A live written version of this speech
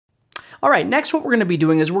All right, next what we're going to be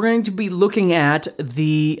doing is we're going to be looking at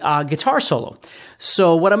the guitar solo.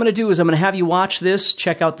 So what I'm going to do is I'm going to have you watch this,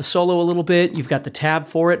 check out the solo a little bit. You've got the tab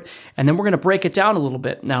for it, and then we're going to break it down a little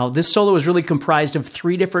bit. Now, this solo is really comprised of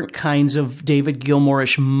 3 different kinds of David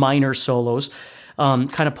Gilmour-ish minor solos,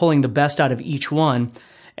 kind of pulling the best out of each one,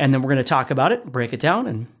 and then we're going to talk about it, break it down,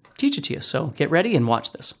 and teach it to you. So get ready and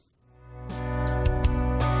watch this.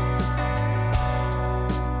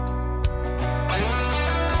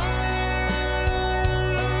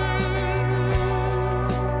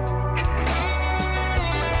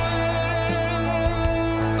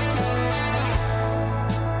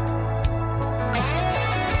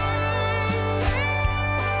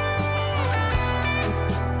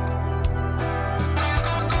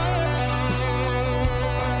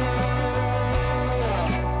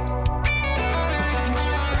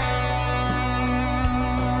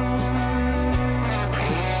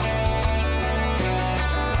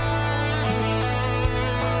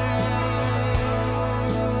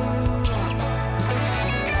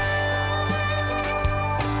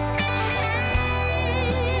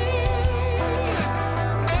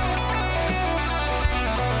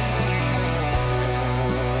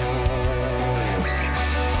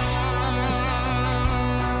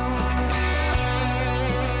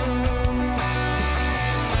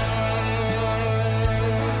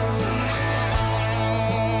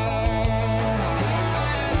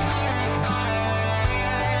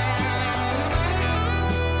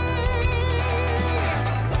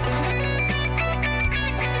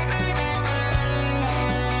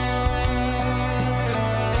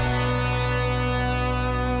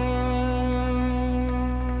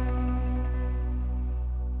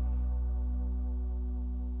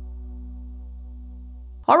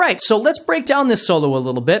 All right, so let's break down this solo a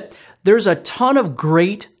little bit. There's a ton of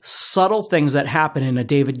great, subtle things that happen in a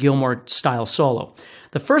David Gilmour style solo.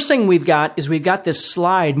 The first thing we've got is we've got this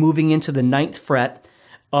slide moving into the 9th fret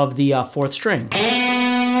of the 4th string.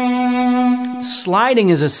 Sliding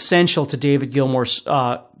is essential to David Gilmour's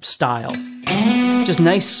style. Just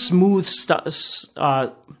nice, smooth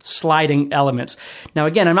sliding elements. Now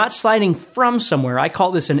again, I'm not sliding from somewhere. I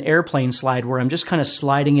call this an airplane slide, where I'm just kind of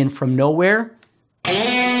sliding in from nowhere.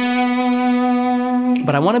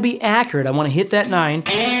 But I want to be accurate. I want to hit that 9.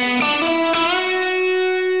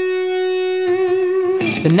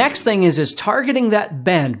 The next thing is targeting that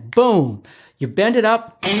bend. Boom. You bend it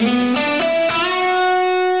up. And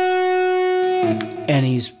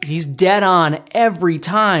he's dead on every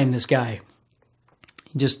time, this guy.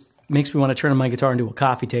 He just makes me want to turn my guitar into a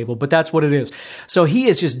coffee table, but that's what it is. So he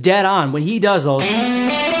is just dead on. When he does those,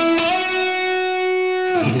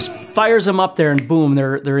 he just fires them up there, and boom,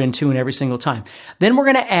 they're in tune every single time. Then we're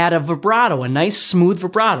going to add a vibrato, a nice smooth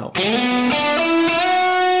vibrato.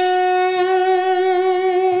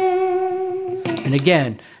 And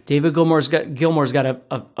again, David Gilmour's got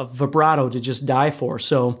a vibrato to just die for.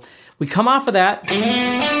 So we come off of that.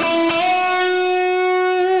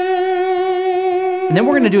 And then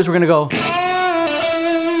what we're going to do is we're going to go.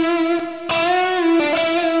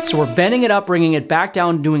 So we're bending it up, bringing it back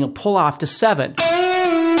down, doing a pull off to 7.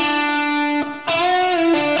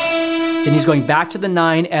 Then he's going back to the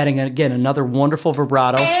 9, adding, again, another wonderful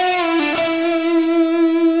vibrato.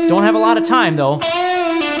 Don't have a lot of time, though.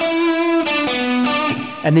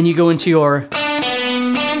 And then you go into your...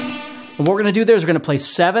 And what we're going to do there is we're going to play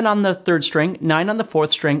 7 on the 3rd string, 9 on the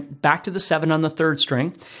 4th string, back to the 7 on the 3rd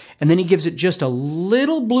string, and then he gives it just a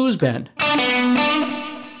little blues bend.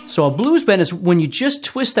 So a blues bend is when you just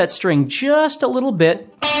twist that string just a little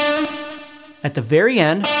bit at the very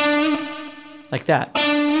end, like that.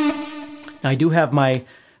 Now, I do have my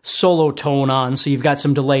solo tone on, so you've got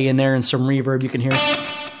some delay in there and some reverb you can hear.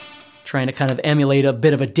 Trying to kind of emulate a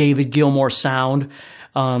bit of a David Gilmour sound.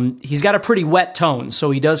 He's got a pretty wet tone, so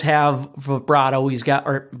he does have vibrato. He's got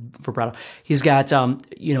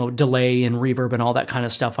delay and reverb and all that kind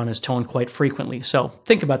of stuff on his tone quite frequently. So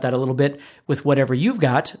think about that a little bit with whatever you've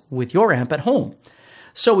got with your amp at home.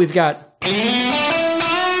 So we've got...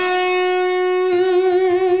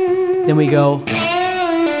 Then we go...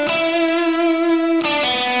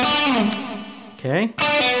 Okay.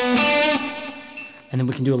 And then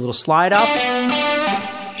we can do a little slide up.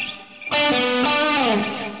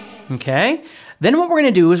 Okay. Then what we're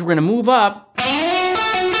going to do is we're going to move up.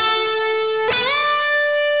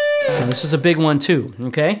 And this is a big one too,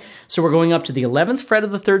 okay? So we're going up to the 11th fret of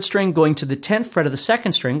the 3rd string, going to the 10th fret of the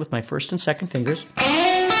 2nd string with my 1st and 2nd fingers.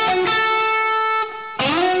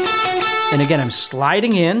 And again, I'm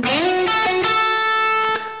sliding in.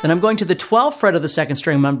 Then I'm going to the 12th fret of the 2nd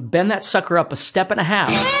string. I'm going to bend that sucker up a step and a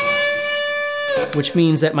half, which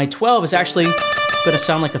means that my 12 is actually going to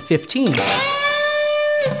sound like a 15.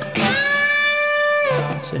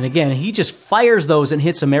 And again, he just fires those and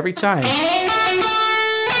hits them every time.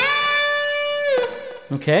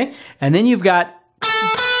 Okay, and then you've got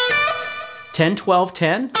 10, 12,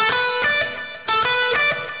 10.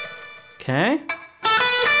 Okay,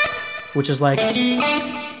 which is like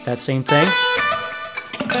that same thing.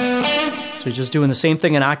 So he's just doing the same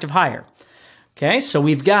thing an octave higher. Okay, so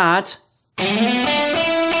we've got, and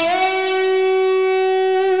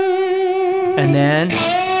then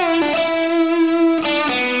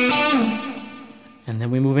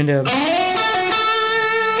we move into,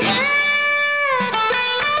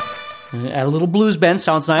 add a little blues bend,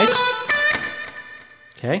 sounds nice.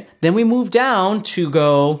 Okay, then we move down to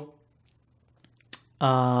go,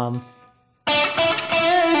 again,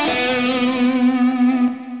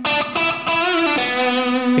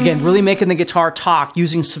 really making the guitar talk,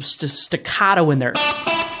 using some staccato in there.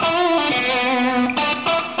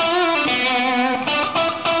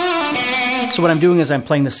 So what I'm doing is I'm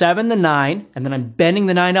playing the 7, the 9, and then I'm bending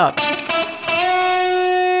the 9 up.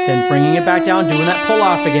 Then bringing it back down, doing that pull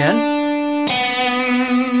off again.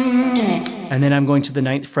 And then I'm going to the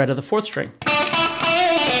 9th fret of the 4th string,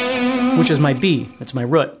 which is my B. That's my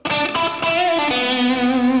root.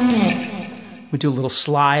 We do a little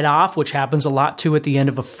slide off, which happens a lot too at the end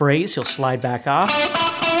of a phrase. He'll slide back off.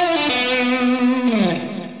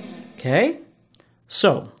 Okay,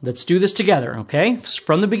 so let's do this together, okay?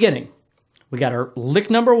 From the beginning. We got our lick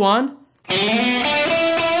number 1.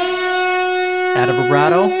 Add a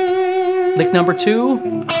vibrato. Lick number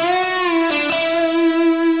 2.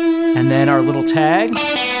 And then our little tag.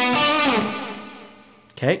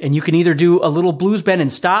 Okay, and you can either do a little blues bend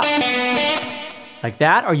and stop, like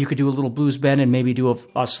that, or you could do a little blues bend and maybe do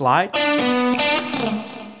a slide.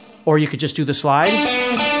 Or you could just do the slide.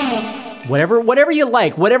 Whatever you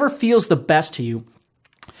like, whatever feels the best to you.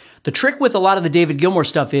 The trick with a lot of the David Gilmour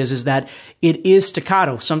stuff is that it is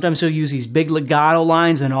staccato. Sometimes he'll use these big legato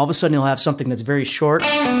lines, and all of a sudden he'll have something that's very short,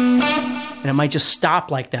 and it might just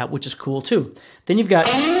stop like that, which is cool too. Then you've got,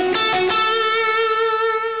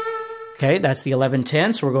 okay, that's the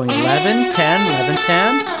 11-10, so we're going 11, 10, 11,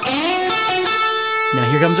 10.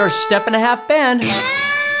 Now here comes our step and a half bend.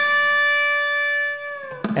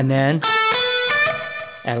 And then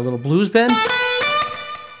add a little blues bend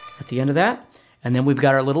at the end of that. And then we've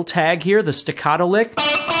got our little tag here, the staccato lick.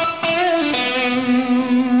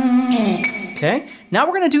 Okay, now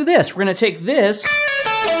we're going to do this. We're going to take this.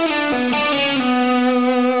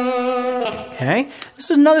 Okay, this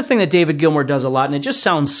is another thing that David Gilmour does a lot, and it just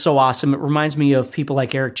sounds so awesome. It reminds me of people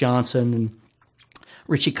like Eric Johnson and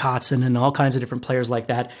Richie Kotzen and all kinds of different players like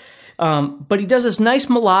that. But he does this nice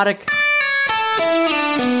melodic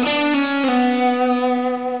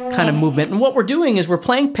kind of movement. And what we're doing is we're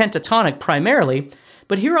playing pentatonic primarily,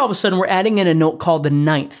 but here all of a sudden we're adding in a note called the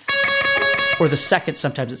 9th, or the 2nd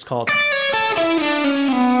sometimes it's called.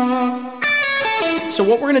 So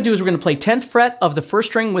what we're going to do is we're going to play 10th fret of the 1st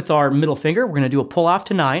string with our middle finger. We're going to do a pull off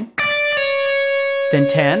to 9, then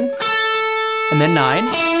 10, and then 9.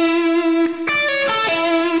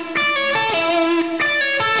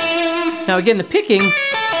 Now again, the picking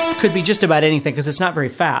could be just about anything because it's not very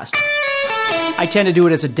fast. I tend to do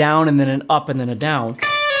it as a down and then an up and then a down.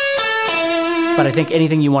 But I think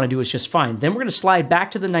anything you want to do is just fine. Then we're going to slide back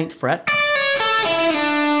to the 9th fret.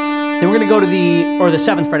 Then we're going to go to the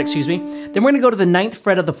 7th fret, excuse me. Then we're going to go to the 9th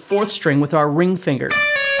fret of the 4th string with our ring finger.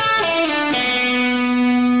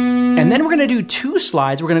 And then we're going to do 2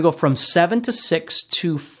 slides. We're going to go from 7 to 6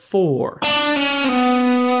 to 4.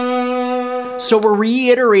 So we're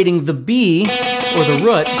reiterating the B, or the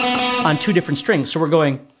root, on 2 different strings. So we're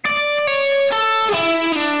going,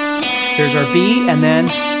 there's our B, and then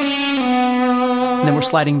we're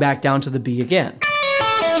sliding back down to the B again.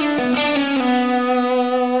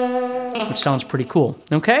 Which sounds pretty cool,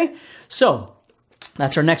 okay? So,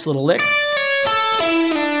 that's our next little lick.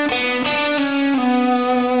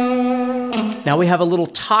 Now we have a little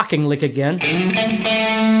talking lick again.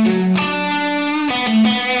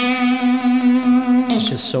 It's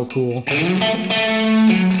just so cool.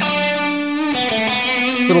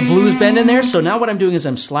 Little blues bend in there. So now what I'm doing is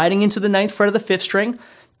I'm sliding into the 9th fret of the 5th string,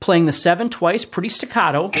 playing the 7 twice, pretty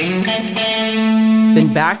staccato,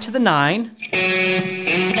 then back to the 9.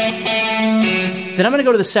 Then I'm going to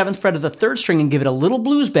go to the 7th fret of the 3rd string and give it a little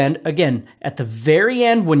blues bend. Again, at the very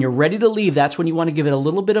end, when you're ready to leave, that's when you want to give it a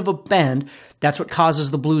little bit of a bend. That's what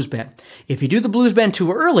causes the blues bend. If you do the blues bend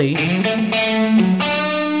too early,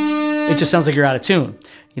 it just sounds like you're out of tune.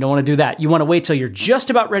 You don't want to do that. You want to wait till you're just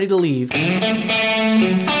about ready to leave.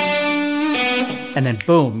 And then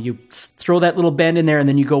boom, you throw that little bend in there, and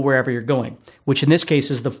then you go wherever you're going, which in this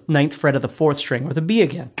case is the 9th fret of the 4th string, or the B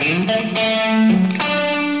again.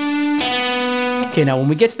 Okay, now when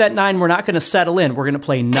we get to that 9, we're not going to settle in. We're going to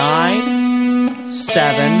play 9,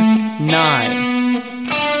 7, 9.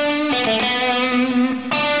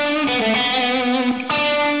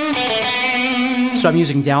 So I'm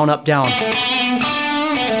using down, up, down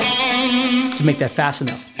to make that fast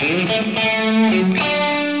enough.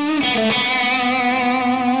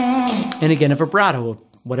 And again, a vibrato,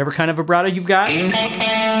 whatever kind of vibrato you've got.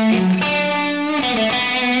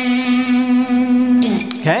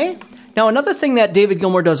 Okay? Now another thing that David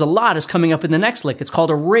Gilmour does a lot is coming up in the next lick. It's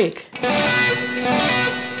called a rake.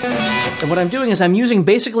 And what I'm doing is I'm using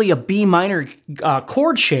basically a B minor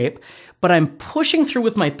chord shape, but I'm pushing through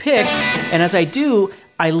with my pick, and as I do,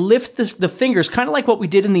 I lift the fingers, kind of like what we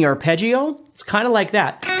did in the arpeggio. It's kind of like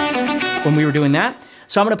that when we were doing that.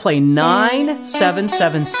 So I'm going to play 9, 7,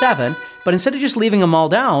 7, 7, but instead of just leaving them all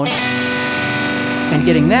down and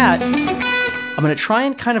getting that, I'm going to try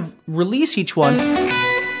and kind of release each one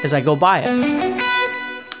as I go by it.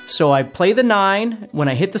 So I play the 9, when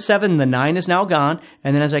I hit the 7, the 9 is now gone,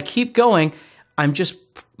 and then as I keep going, I'm just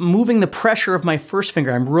moving the pressure of my first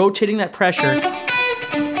finger. I'm rotating that pressure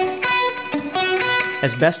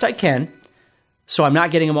as best I can, so I'm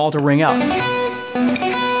not getting them all to ring out.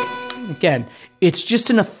 Again, it's just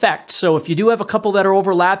an effect, so if you do have a couple that are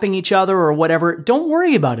overlapping each other or whatever, don't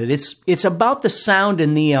worry about it. It's about the sound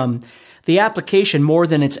and the application more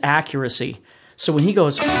than its accuracy. So when he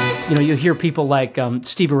goes, you know, you hear people like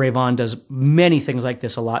Stevie Ray Vaughan does many things like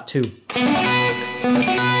this a lot too.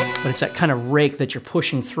 But it's that kind of rake that you're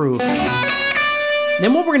pushing through.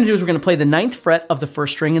 Then what we're going to do is we're going to play the 9th fret of the 1st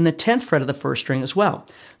string and the 10th fret of the 1st string as well.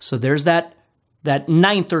 So there's that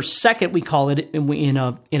 9th or 2nd, we call it, in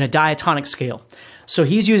a diatonic scale. So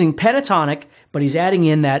he's using pentatonic, but he's adding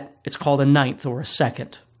in that it's called a 9th or a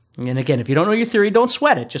 2nd. And again, if you don't know your theory, don't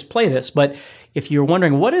sweat it. Just play this. But if you're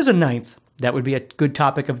wondering what is a 9th, that would be a good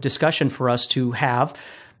topic of discussion for us to have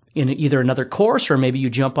in either another course, or maybe you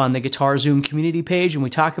jump on the Guitar Zoom community page and we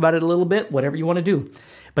talk about it a little bit, whatever you want to do.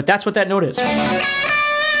 But that's what that note is.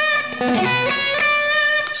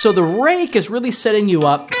 So the rake is really setting you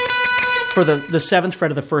up for the 7th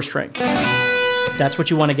fret of the 1st string. That's what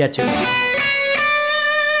you want to get to.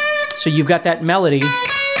 So you've got that melody,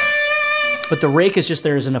 but the rake is just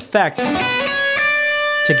there as an effect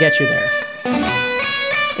to get you there.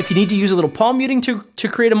 If you need to use a little palm muting to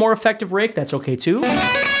create a more effective rake, that's okay too.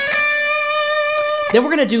 Then we're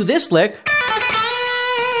going to do this lick,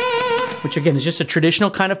 which again is just a traditional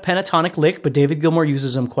kind of pentatonic lick, but David Gilmour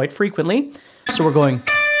uses them quite frequently. So we're going...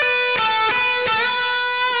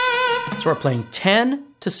 So we're playing 10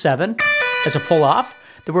 to 7 as a pull-off.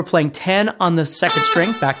 Then we're playing 10 on the 2nd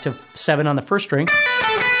string, back to 7 on the 1st string.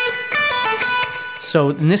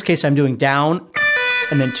 So in this case, I'm doing down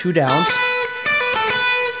and then 2 downs.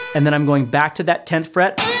 And then I'm going back to that 10th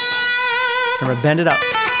fret, and I'm going to bend it up.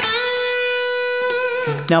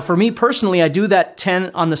 Now for me personally, I do that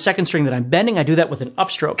 10 on the 2nd string that I'm bending, I do that with an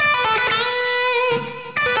upstroke.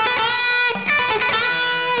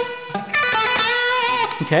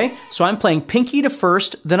 Okay, so I'm playing pinky to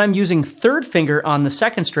 1st, then I'm using 3rd finger on the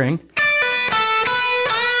 2nd string,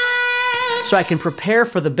 so I can prepare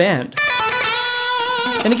for the bend.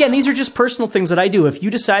 And again, these are just personal things that I do. If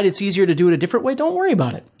you decide it's easier to do it a different way, don't worry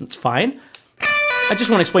about it. It's fine. I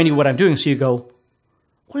just want to explain to you what I'm doing so you go,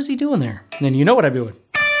 what is he doing there? And then you know what I'm doing.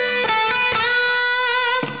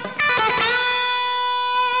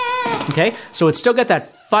 Okay, so it's still got that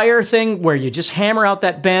fire thing where you just hammer out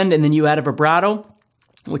that bend and then you add a vibrato,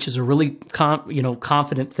 which is a really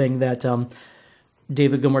confident thing that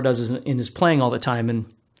David Gilmour does in his playing all the time. And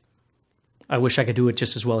I wish I could do it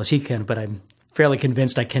just as well as he can, but I'm fairly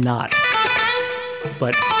convinced I cannot.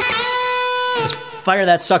 But just fire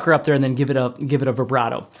that sucker up there and then give it a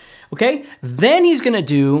vibrato. Okay? Then he's going to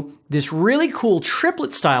do this really cool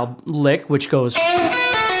triplet style lick, which goes...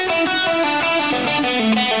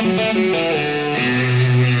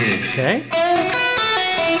 Okay?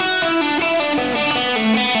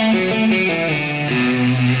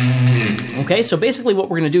 Okay, so basically what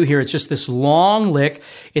we're going to do here is just this long lick.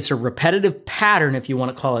 It's a repetitive pattern, if you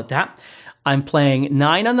want to call it that. I'm playing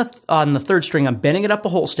 9 on the 3rd string. I'm bending it up a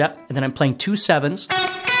whole step, and then I'm playing 2 7s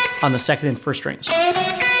on the 2nd and 1st strings.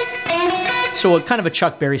 So a kind of a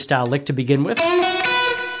Chuck Berry style lick to begin with.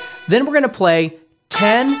 Then we're going to play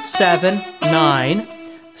 10, 7, 9,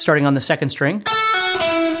 starting on the 2nd string.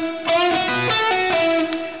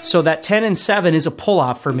 So that 10 and 7 is a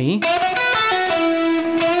pull-off for me.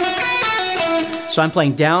 So I'm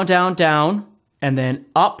playing down, down, down, and then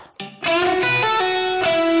up,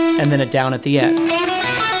 and then a down at the end.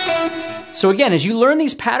 So again, as you learn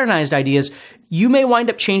these patternized ideas, you may wind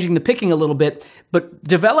up changing the picking a little bit, but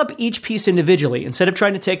develop each piece individually. Instead of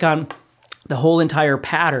trying to take on the whole entire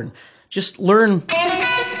pattern, just learn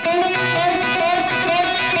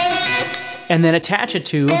and then attach it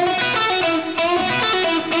to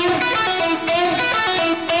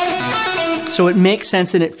so it makes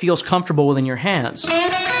sense and it feels comfortable within your hands.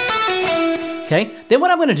 Okay? Then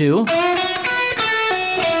what I'm going to do,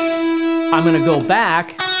 I'm going to go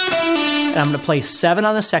back and I'm going to play 7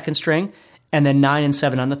 on the second string and then 9 and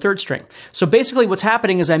 7 on the third string. So basically what's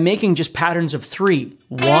happening is I'm making just patterns of 3.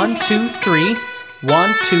 1, 2, 3,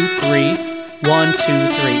 1, 2, 3, 1, 2,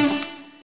 3.